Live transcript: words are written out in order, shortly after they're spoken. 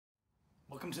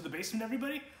Welcome to the basement,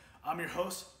 everybody. I'm your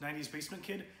host, 90s Basement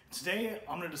Kid. Today,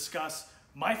 I'm going to discuss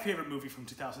my favorite movie from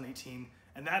 2018,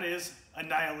 and that is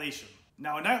Annihilation.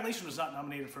 Now, Annihilation was not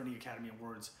nominated for any Academy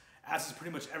Awards, as is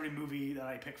pretty much every movie that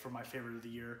I pick for my favorite of the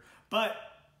year. But,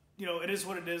 you know, it is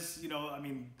what it is. You know, I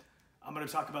mean, I'm going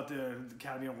to talk about the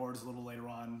Academy Awards a little later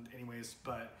on anyways,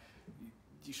 but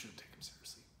you shouldn't take them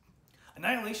seriously.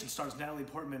 Annihilation stars Natalie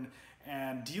Portman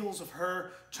and deals with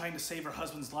her trying to save her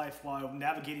husband's life while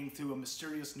navigating through a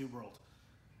mysterious new world.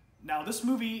 Now, this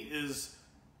movie is,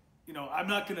 you know, I'm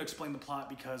not going to explain the plot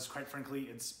because, quite frankly,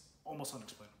 it's almost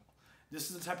unexplainable.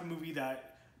 This is the type of movie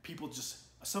that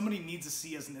somebody needs to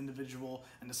see as an individual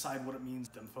and decide what it means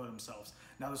for themselves.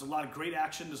 Now, there's a lot of great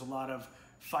action, there's a lot of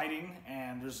fighting,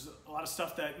 and there's a lot of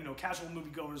stuff that, you know, casual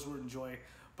moviegoers would enjoy.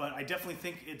 But I definitely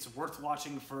think it's worth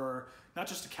watching for not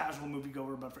just a casual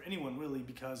moviegoer, but for anyone really,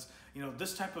 because, you know,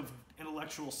 this type of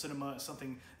intellectual cinema is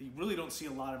something that you really don't see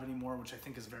a lot of anymore, which I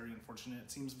think is very unfortunate.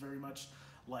 It seems very much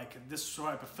like this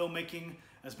type of filmmaking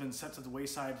has been set to the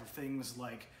wayside for things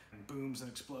like booms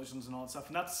and explosions and all that stuff.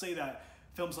 Not to say that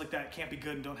films like that can't be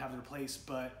good and don't have their place,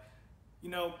 but, you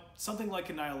know, something like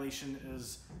Annihilation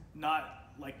is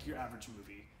not like your average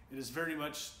movie. It is very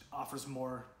much offers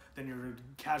more than your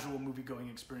casual movie-going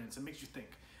experience. It makes you think.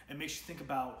 It makes you think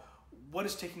about what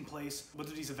is taking place, what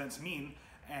do these events mean,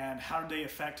 and how do they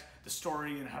affect the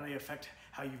story, and how do they affect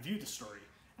how you view the story.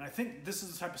 And I think this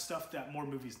is the type of stuff that more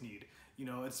movies need. You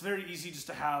know, it's very easy just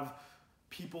to have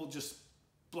people just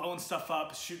blowing stuff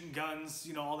up, shooting guns,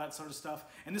 you know, all that sort of stuff.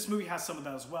 And this movie has some of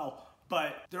that as well.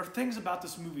 But there are things about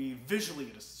this movie, visually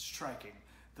it is striking.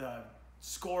 The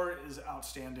score is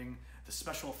outstanding. The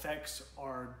special effects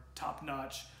are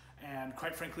top-notch. And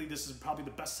quite frankly, this is probably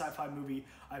the best sci-fi movie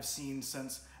I've seen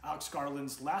since Alex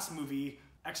Garland's last movie,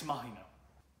 Ex Machina.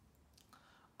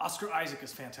 Oscar Isaac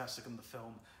is fantastic in the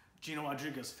film. Gina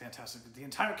Rodriguez is fantastic. The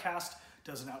entire cast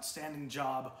does an outstanding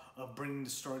job of bringing the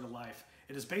story to life.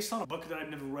 It is based on a book that I've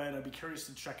never read. I'd be curious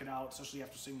to check it out, especially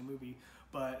after seeing the movie.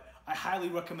 But I highly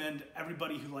recommend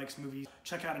everybody who likes movies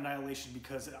check out Annihilation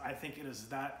because I think it is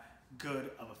that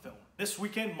good of a film. This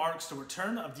weekend marks the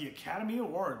return of the Academy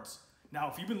Awards. Now,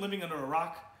 if you've been living under a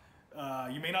rock,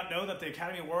 you may not know that the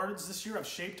Academy Awards this year have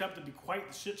shaped up to be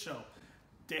quite the shit show.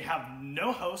 They have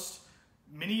no host.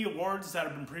 Many awards that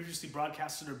have been previously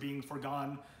broadcasted are being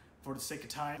forgone for the sake of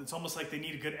time. It's almost like they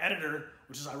need a good editor,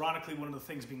 which is ironically one of the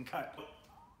things being cut.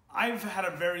 I've had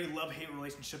a very love-hate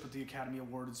relationship with the Academy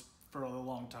Awards for a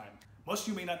long time. Most of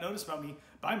you may not notice about me,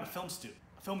 but I'm a film student,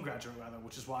 a film graduate rather,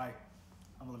 which is why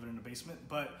I'm living in a basement.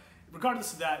 But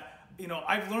regardless of that, you know,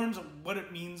 I've learned what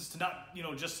it means to not, you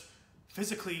know, just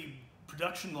physically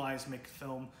production-wise make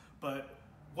film, but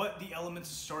what the elements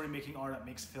of story making are that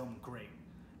makes film great.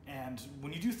 And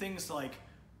when you do things like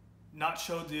not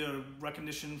show the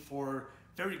recognition for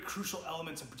very crucial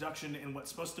elements in production and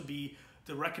what's supposed to be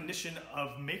the recognition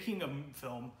of making a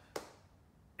film,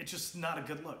 it's just not a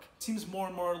good look. It seems more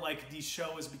and more like the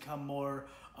show has become more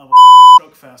of a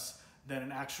stroke fest than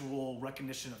an actual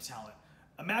recognition of talent.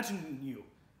 Imagine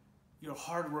you're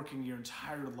hardworking your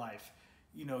entire life.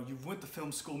 You know, you went to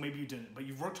film school, maybe you didn't, but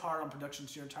you've worked hard on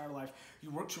productions your entire life.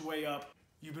 You worked your way up.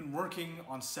 You've been working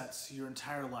on sets your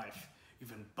entire life. You've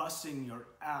been busting your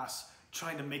ass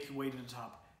trying to make your way to the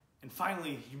top. And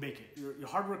finally, you make it. Your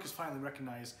hard work is finally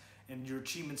recognized and your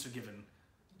achievements are given.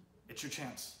 It's your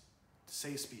chance to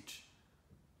say a speech,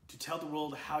 to tell the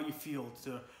world how you feel,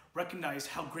 to recognize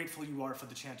how grateful you are for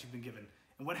the chance you've been given.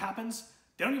 And what happens?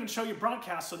 They don't even show you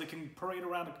broadcast so they can parade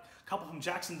around a couple from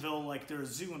Jacksonville like they're a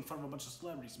zoo in front of a bunch of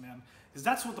celebrities, man. Because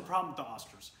that's what the problem with the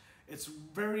Oscars. It's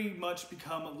very much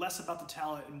become less about the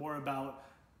talent and more about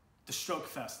the stroke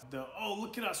fest. Oh,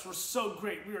 look at us, we're so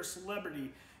great, we are a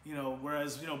celebrity. You know,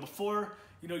 whereas, you know, before,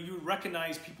 you know, you would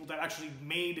recognize people that actually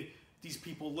made these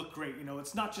people look great. You know,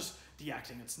 it's not just the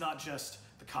acting, it's not just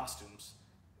the costumes.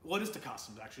 Well, it is the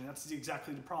costumes, actually, and that's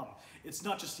exactly the problem. It's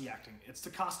not just the acting, it's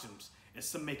the costumes,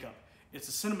 it's the makeup, it's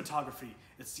the cinematography,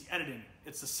 it's the editing,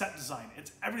 it's the set design,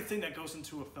 it's everything that goes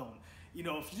into a film. You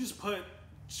know, if you just put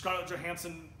Scarlett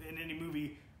Johansson in any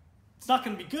movie, it's not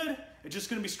going to be good. It's just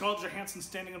going to be Scarlett Johansson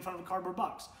standing in front of a cardboard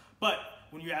box. But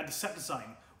when you add the set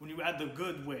design, when you add the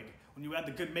good wig, when you add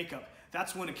the good makeup,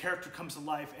 that's when a character comes to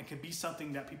life and can be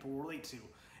something that people relate to.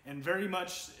 And very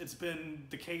much it's been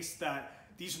the case that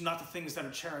these are not the things that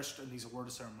are cherished in these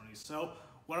award ceremonies. So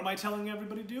what am I telling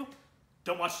everybody to do?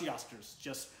 Don't watch the Oscars.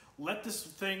 Just let this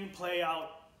thing play out.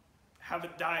 Have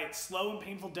it die its slow and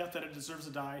painful death that it deserves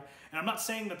to die. And I'm not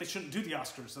saying that they shouldn't do the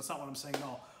Oscars. That's not what I'm saying at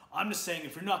all. I'm just saying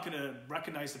if you're not going to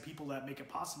recognize the people that make it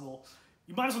possible,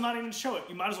 you might as well not even show it.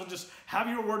 You might as well just have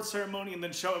your award ceremony and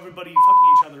then show everybody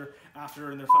fucking each other after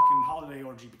in their fucking holiday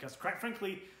orgy, because quite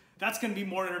frankly, that's going to be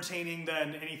more entertaining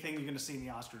than anything you're going to see in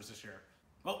the Oscars this year.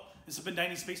 Well, this has been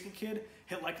 90s Basement Kid.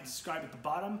 Hit like and subscribe at the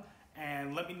bottom,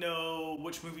 and let me know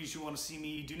which movies you want to see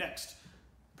me do next.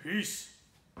 Peace.